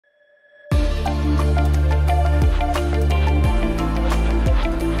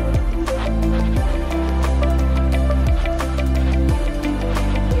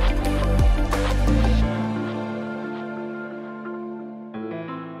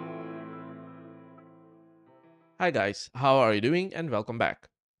Hi guys, how are you doing and welcome back.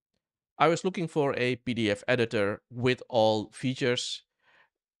 I was looking for a PDF editor with all features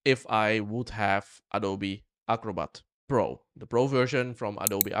if I would have Adobe Acrobat Pro. The Pro version from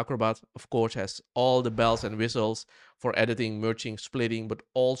Adobe Acrobat, of course, has all the bells and whistles for editing, merging, splitting, but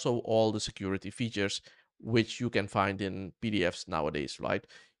also all the security features which you can find in PDFs nowadays, right?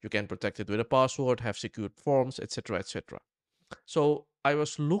 You can protect it with a password, have secured forms, etc., etc. So I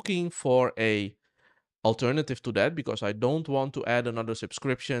was looking for a alternative to that because I don't want to add another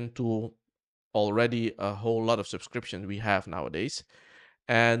subscription to already a whole lot of subscriptions we have nowadays.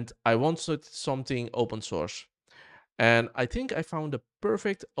 And I wanted something open source. And I think I found the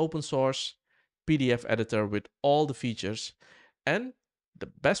perfect open source PDF editor with all the features. And the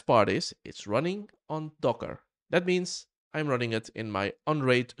best part is it's running on Docker. That means I'm running it in my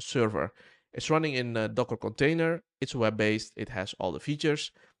Unraid server. It's running in a Docker container. It's web-based. It has all the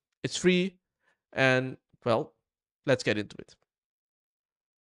features. It's free. And well, let's get into it.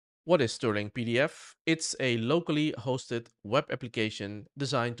 What is Stirling PDF? It's a locally hosted web application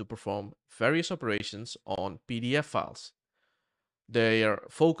designed to perform various operations on PDF files. Their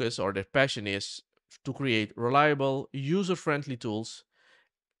focus or their passion is to create reliable, user friendly tools.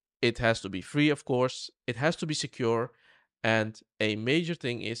 It has to be free, of course, it has to be secure, and a major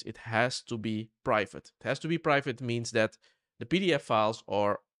thing is it has to be private. It has to be private means that the PDF files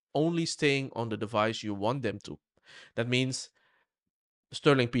are only staying on the device you want them to. That means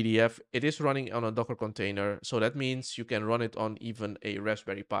Stirling PDF, it is running on a Docker container. So that means you can run it on even a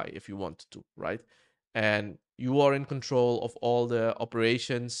Raspberry Pi if you want to, right? And you are in control of all the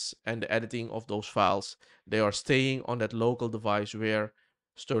operations and the editing of those files. They are staying on that local device where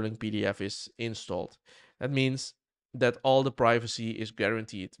Stirling PDF is installed. That means that all the privacy is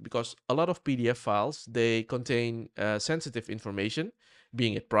guaranteed because a lot of PDF files, they contain sensitive information,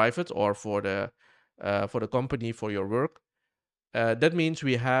 being it private or for the company, for your work. That means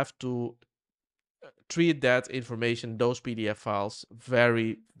we have to treat that information, those PDF files,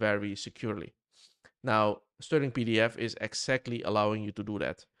 very, very securely. Now, Sterling PDF is exactly allowing you to do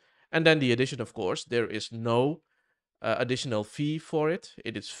that. And then the addition, of course, there is no additional fee for it.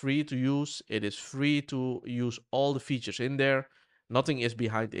 It is free to use. It is free to use all the features in there. Nothing is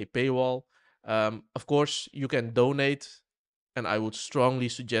behind a paywall. Of course, you can donate, and I would strongly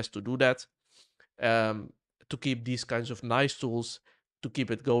suggest to do that um, to keep these kinds of nice tools to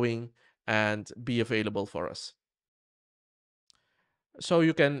keep it going and be available for us. So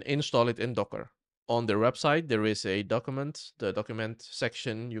you can install it in Docker. On their website, there is a document, the document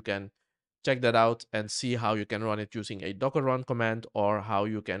section. You can check that out and see how you can run it using a Docker run command or how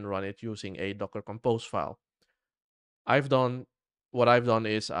you can run it using a Docker compose file. I've done what I've done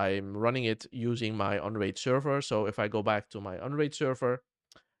is I'm running it using my Unraid server. So if I go back to my Unraid server,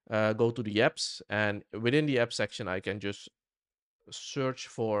 go to the apps, and within the app section, I can just search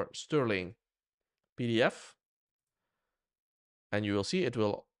for Stirling PDF, and you will see it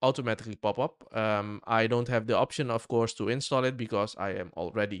will automatically pop up. I don't have the option, of course, to install it because I am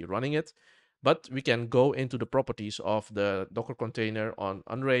already running it, but we can go into the properties of the Docker container on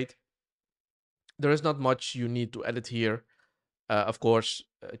Unraid. There is not much you need to edit here. Of course,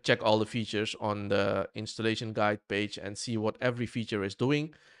 check all the features on the installation guide page and see what every feature is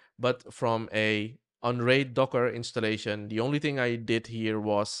doing. But from a Unraid Docker installation, the only thing I did here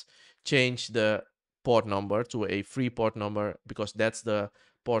was change the port number to a free port number because that's the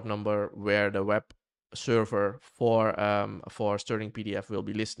port number where the web server for Sterling PDF will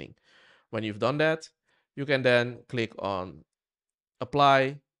be listening. When you've done that, you can then click on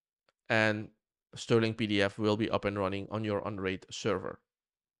apply, and Sterling PDF will be up and running on your Unraid server.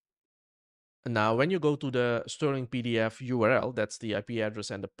 Now, when you go to the Sterling PDF URL, that's the IP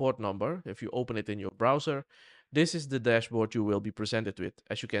address and the port number. If you open it in your browser, this is the dashboard you will be presented with.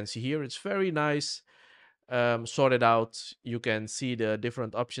 As you can see here, it's very nice, sorted out. You can see the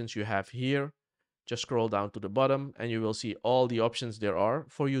different options you have here. Just scroll down to the bottom and you will see all the options there are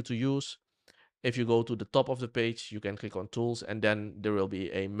for you to use. If you go to the top of the page, you can click on tools, and then there will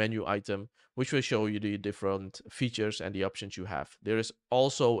be a menu item which will show you the different features and the options you have. There is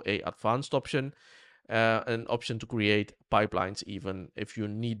also a advanced option, an option to create pipelines even if you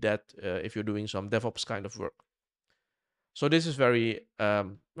need that, if you're doing some DevOps kind of work. So this is very,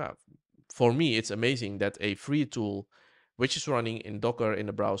 well, for me, it's amazing that a free tool which is running in Docker in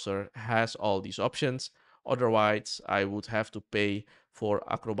the browser has all these options. Otherwise, I would have to pay for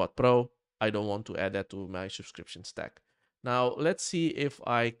Acrobat Pro. I don't want to add that to my subscription stack. Now, let's see if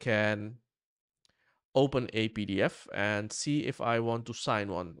I can open a PDF and see if I want to sign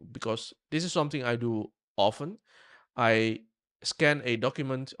one, because this is something I do often. I scan a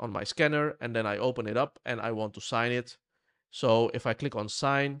document on my scanner, and then I open it up and I want to sign it. So if I click on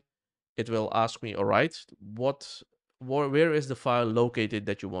sign, it will ask me, all right, where is the file located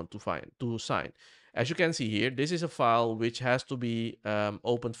that you want to sign? As you can see here, this is a file which has to be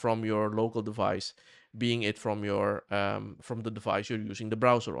opened from your local device, being it from your from the device you're using the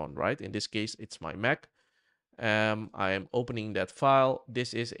browser on, right? In this case, it's my Mac. I am opening that file.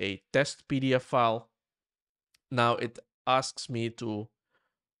 This is a test PDF file. Now it asks me to,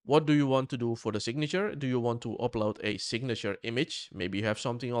 what do you want to do for the signature? Do you want to upload a signature image? Maybe you have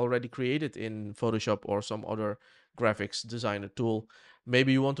something already created in Photoshop or some other graphics designer tool.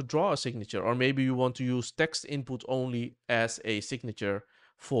 Maybe you want to draw a signature, or maybe you want to use text input only as a signature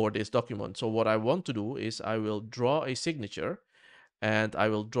for this document. So what I want to do is I will draw a signature, and I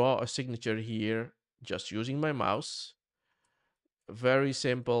will draw a signature here just using my mouse. Very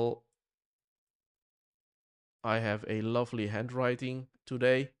simple. I have a lovely handwriting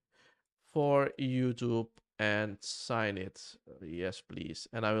today for YouTube, and sign it. Yes, please.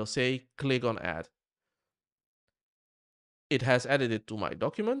 And I will say click on add. It has added it to my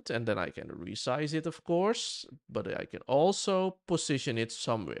document, and then I can resize it, of course, but I can also position it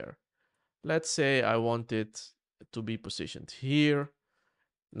somewhere. Let's say I want it to be positioned here.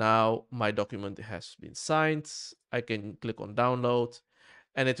 Now my document has been signed. I can click on download,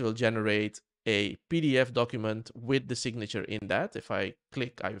 and it will generate a PDF document with the signature in that. If I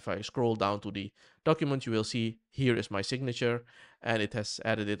scroll down to the document, you will see here is my signature, and it has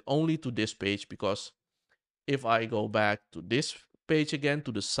added it only to this page, because if I go back to this page again,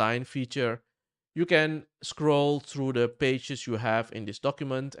 to the sign feature, you can scroll through the pages you have in this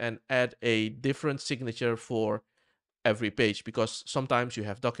document and add a different signature for every page, because sometimes you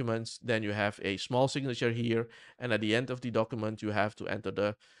have documents, then you have a small signature here, and at the end of the document you have to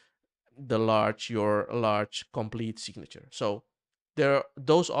enter your large complete signature. So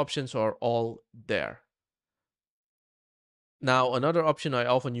those options are all there. Now another option I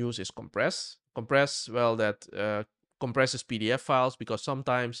often use is compress. Compress, well, that compresses PDF files, because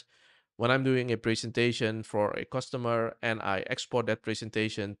sometimes when I'm doing a presentation for a customer and I export that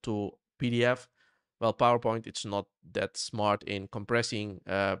presentation to PDF, well, PowerPoint, it's not that smart in compressing,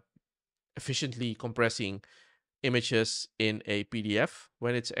 efficiently compressing images in a PDF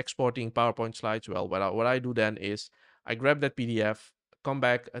when it's exporting PowerPoint slides. Well, what I do then is I grab that PDF, come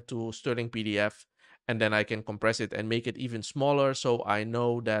back to Stirling PDF, and then I can compress it and make it even smaller. So I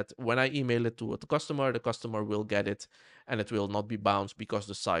know that when I email it to the customer will get it, and it will not be bounced because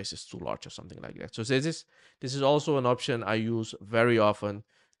the size is too large or something like that. So this is also an option I use very often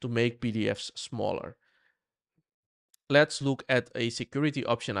to make PDFs smaller. Let's look at a security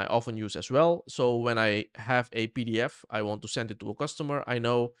option I often use as well. So when I have a PDF, I want to send it to a customer, I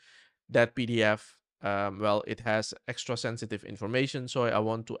know that PDF, well, it has extra sensitive information, so I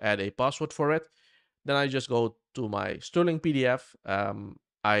want to add a password for it. Then I just go to my Stirling PDF.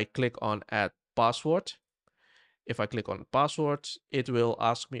 I click on add password. If I click on password, it will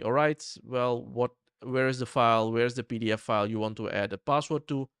ask me, all right, well, where is the file? Where's the PDF file you want to add a password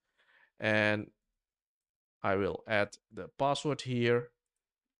to? And I will add the password here.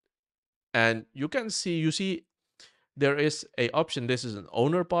 And you see there is a option. This is an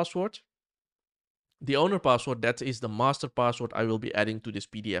owner password. The owner password, that is the master password I will be adding to this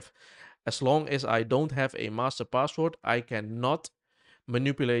PDF. As long as I don't have a master password, I cannot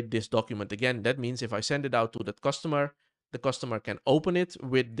manipulate this document again. That means if I send it out to that customer, the customer can open it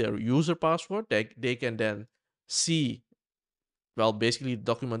with their user password. They can then see, well, basically the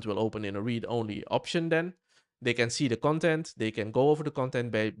document will open in a read-only option then. They can see the content, they can go over the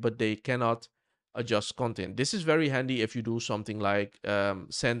content, but they cannot adjust content. This is very handy if you do something like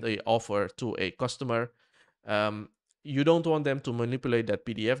send a offer to a customer. Um, you don't want them to manipulate that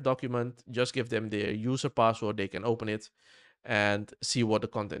PDF document. Just give them their user password. They can open it and see what the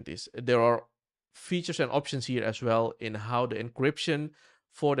content is. There are features and options here as well in how the encryption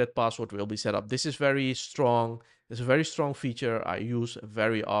for that password will be set up. This is very strong. It's a very strong feature I use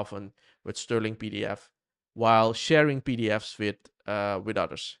very often with Stirling PDF while sharing PDFs with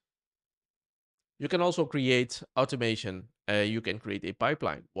others. You can also create automation. You can create a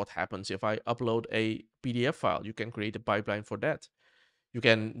pipeline. What happens if I upload a PDF file? You can create a pipeline for that. You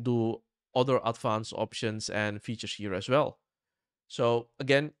can do other advanced options and features here as well. So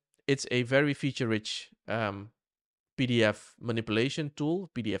again, it's a very feature-rich PDF manipulation tool,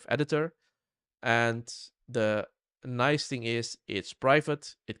 PDF editor. And the nice thing is it's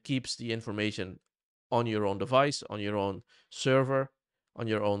private. It keeps the information on your own device, on your own server, on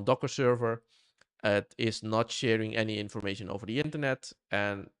your own Docker server. It is not sharing any information over the internet,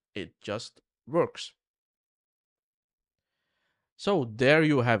 and it just works. So there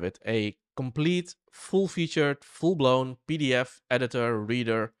you have it, a complete, full-featured, full-blown PDF editor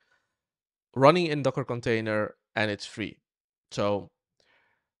reader running in Docker container, and it's free. So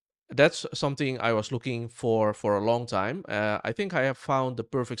that's something I was looking for a long time. I think I have found the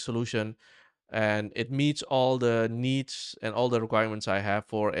perfect solution, and it meets all the needs and all the requirements I have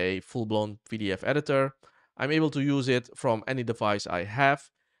for a full-blown PDF editor. I'm able to use it from any device I have,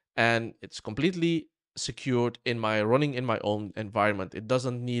 and it's completely secured in my running in my own environment. It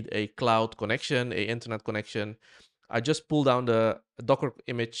doesn't need a cloud connection, a internet connection. I just pull down the Docker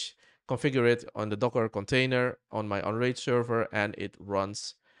image, configure it on the Docker container on my on-RAID server, and it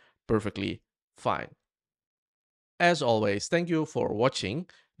runs perfectly fine. As always, thank you for watching.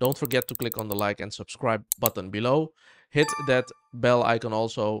 Don't forget to click on the like and subscribe button below. Hit that bell icon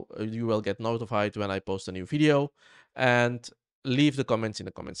also. You will get notified when I post a new video. And leave the comments in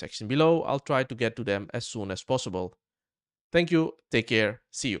the comment section below. I'll try to get to them as soon as possible. Thank you. Take care.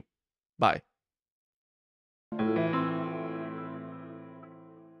 See you. Bye.